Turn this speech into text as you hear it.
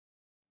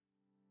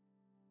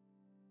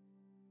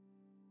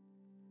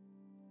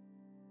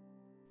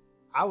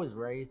I was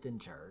raised in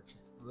church,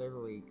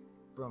 literally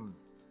from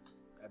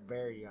a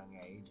very young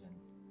age, and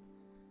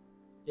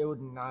it was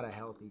not a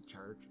healthy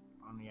church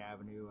on the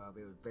avenue of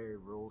it. Was very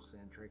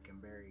rule-centric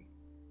and very,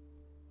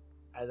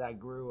 as I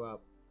grew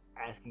up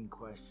asking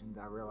questions,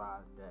 I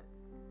realized that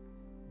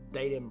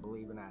they didn't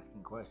believe in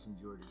asking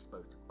questions. You were just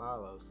supposed to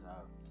follow.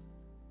 So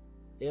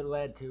it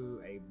led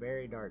to a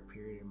very dark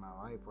period in my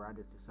life where I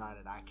just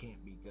decided I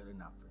can't be good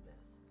enough for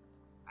this.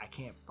 I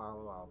can't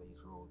follow all these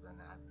rules. And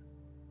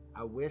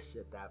I wish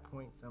at that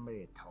point somebody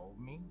had told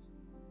me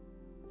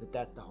that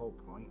that's the whole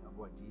point of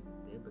what Jesus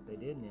did, but they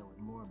didn't. It was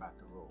more about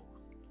the rules.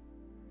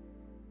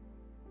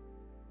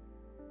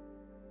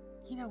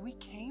 You know, we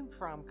came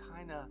from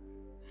kind of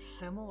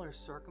similar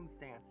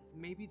circumstances.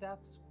 Maybe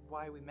that's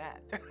why we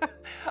met.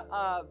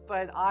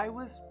 But I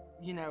was,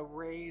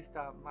 raised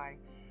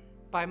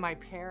by my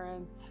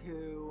parents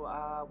who,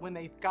 when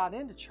they got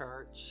into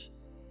church,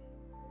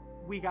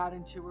 we got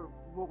into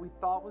what we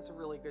thought was a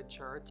really good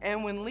church.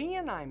 And when Lee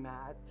and I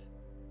met,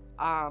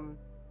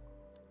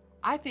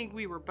 I think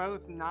we were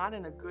both not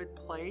in a good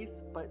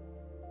place, but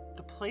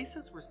the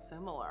places were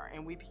similar,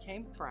 and we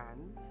became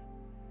friends.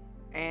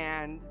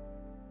 And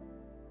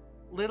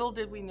little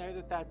did we know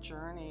that that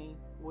journey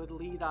would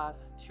lead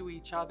us to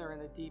each other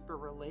in a deeper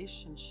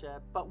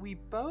relationship, but we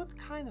both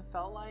kind of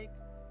felt like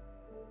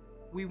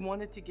we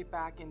wanted to get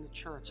back into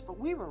church, but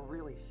we were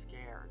really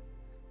scared.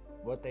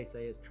 What they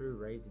say is true: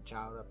 raise a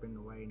child up in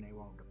the way and they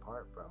won't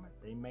depart from it.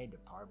 They may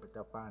depart, but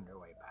they'll find their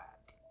way back.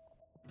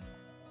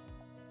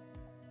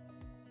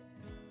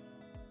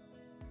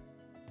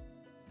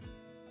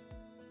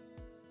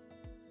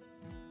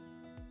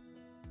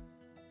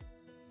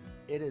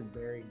 It is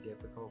very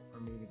difficult for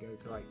me to go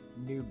to like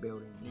new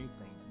buildings, new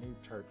things, new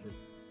churches,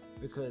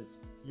 because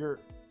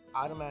you're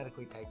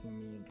automatically taking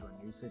me into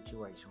a new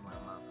situation where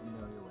I'm not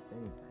familiar with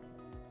anything.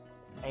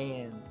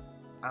 And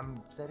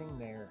I'm sitting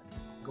there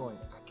going,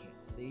 I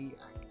can't see.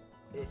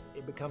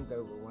 It becomes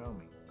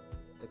overwhelming.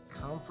 The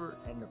comfort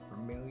and the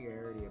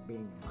familiarity of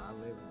being in my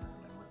living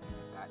room and looking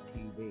at that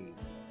TV,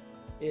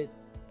 it,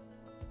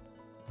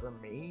 for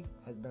me,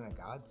 has been a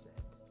godsend.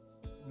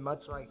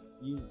 Much like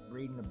you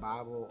reading the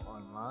Bible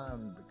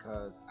online,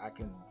 because I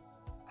can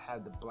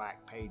have the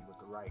black page with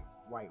the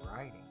white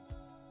writing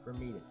for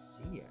me to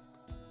see it.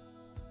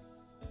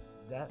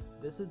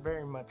 This has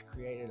very much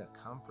created a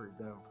comfort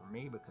zone for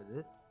me, because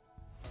it's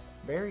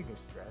very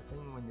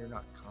distressing when you're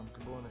not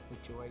comfortable in a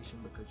situation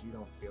because you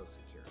don't feel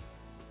secure.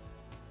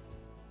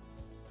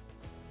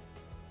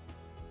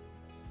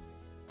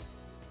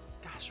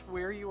 Gosh,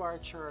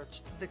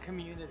 Whereyouare.church, the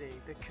community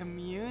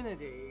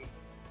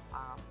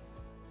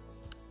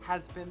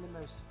has been the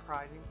most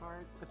surprising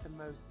part, but the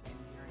most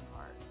endearing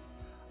part.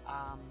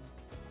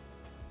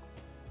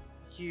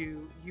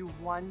 You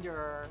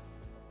wonder,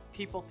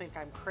 people think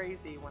I'm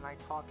crazy when I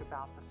talk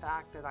about the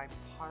fact that I'm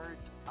part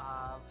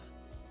of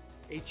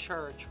a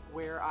church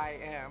where I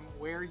am,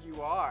 where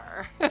you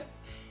are,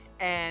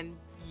 and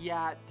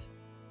yet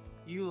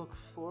you look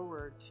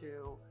forward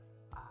to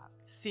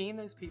seeing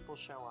those people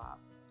show up.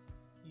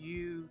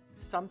 You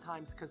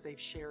sometimes, because they've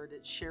shared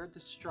the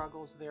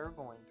struggles they're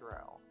going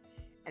through.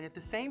 And at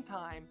the same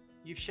time,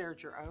 you've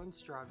shared your own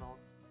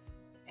struggles,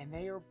 and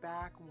they are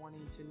back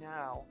wanting to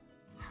know,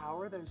 how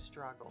are those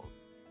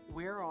struggles?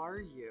 Where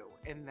are you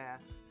in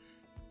this?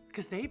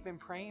 Because they've been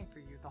praying for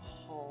you the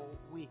whole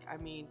week. I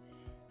mean,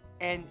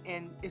 and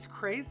as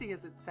crazy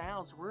as it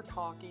sounds, we're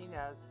talking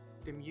as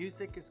the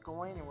music is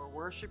going and we're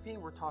worshiping,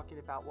 we're talking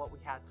about what we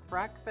had for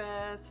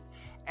breakfast,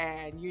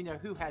 and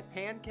who had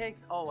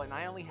pancakes. Oh, and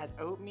I only had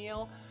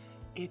oatmeal.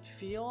 It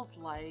feels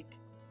like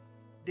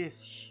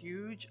this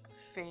huge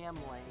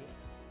family.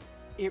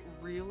 It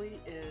really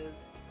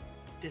is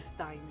this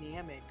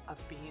dynamic of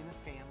being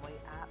a family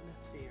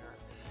atmosphere.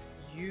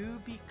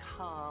 You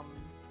become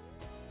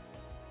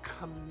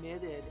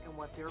committed in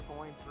what they're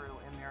going through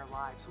in their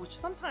lives, which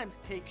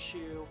sometimes takes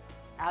you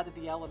out of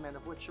the element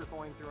of what you're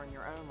going through in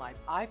your own life.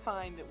 I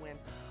find that when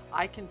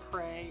I can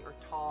pray or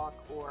talk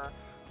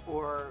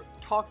or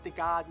talk to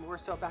God more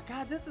so about,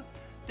 God, this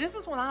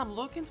is what I'm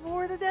looking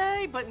for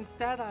today, but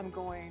instead I'm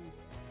going,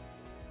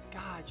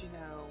 God,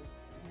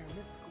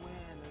 Miss Gwen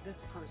or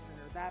this person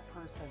or that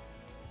person,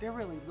 they're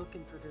really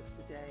looking for this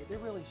today. They're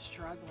really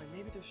struggling.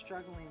 Maybe they're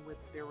struggling with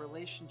their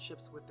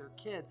relationships with their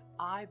kids.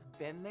 I've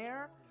been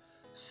there.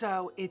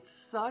 So it's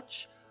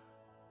such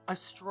a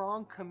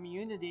strong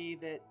community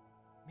that,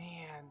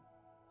 man,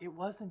 it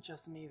wasn't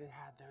just me that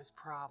had those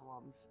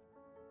problems.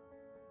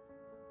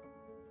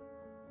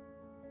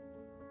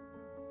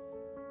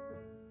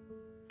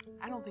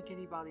 I don't think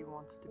anybody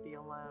wants to be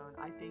alone.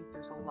 I think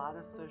there's a lot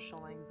of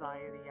social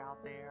anxiety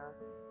out there.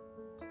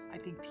 I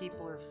think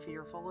people are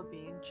fearful of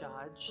being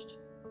judged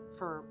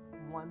for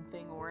one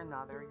thing or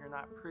another. You're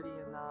not pretty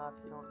enough,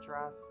 you don't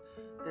dress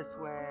this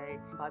way,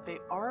 but they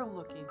are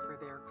looking for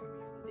their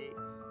community.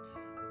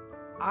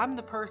 I'm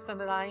the person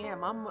that I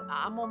am. I'm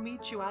gonna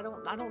meet you. I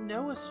don't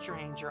know a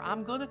stranger.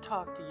 I'm gonna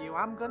talk to you.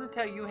 I'm gonna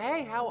tell you,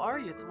 hey, how are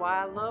you? It's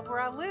why I love where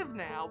I live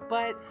now.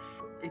 But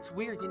it's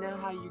weird, you know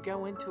how you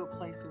go into a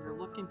place and you're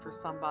looking for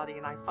somebody,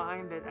 and I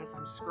find that as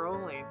I'm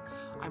scrolling,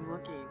 I'm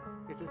looking,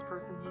 is this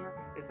person here?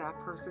 Is that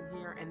person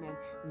here? And then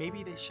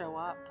maybe they show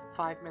up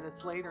 5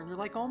 minutes later and you're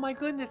like, oh my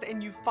goodness,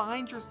 and you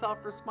find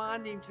yourself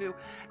responding to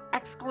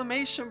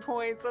exclamation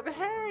points of,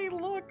 hey,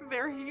 look,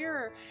 they're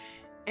here.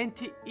 And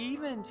to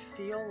even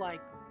feel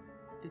like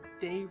that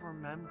they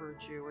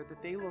remembered you, or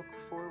that they look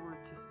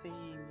forward to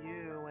seeing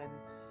you. And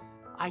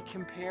I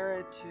compare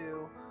it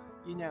to,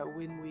 you know,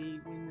 when we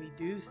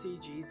do see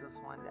Jesus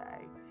one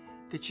day,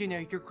 that, you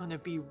know, you're going to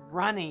be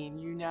running,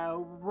 you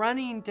know,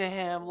 running to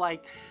him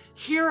like,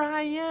 here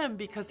I am,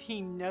 because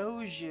he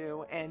knows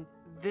you. And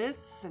this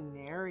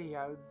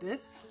scenario,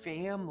 this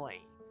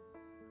family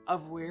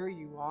of Where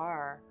You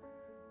Are,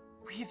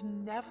 we've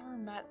never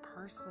met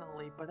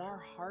personally, but our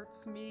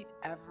hearts meet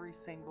every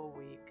single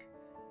week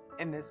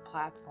in this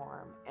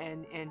platform.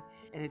 And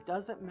it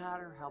doesn't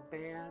matter how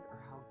bad or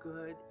how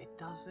good, it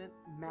doesn't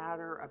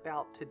matter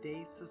about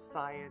today's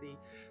society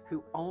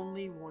who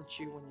only wants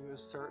you in you a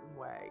certain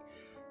way.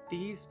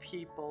 These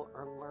people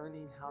are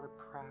learning how to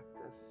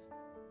practice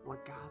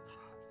what God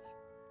says.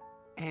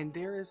 And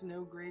there is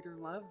no greater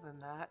love than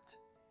that.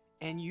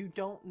 And you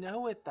don't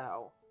know it,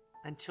 though,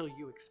 until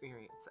you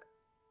experience it.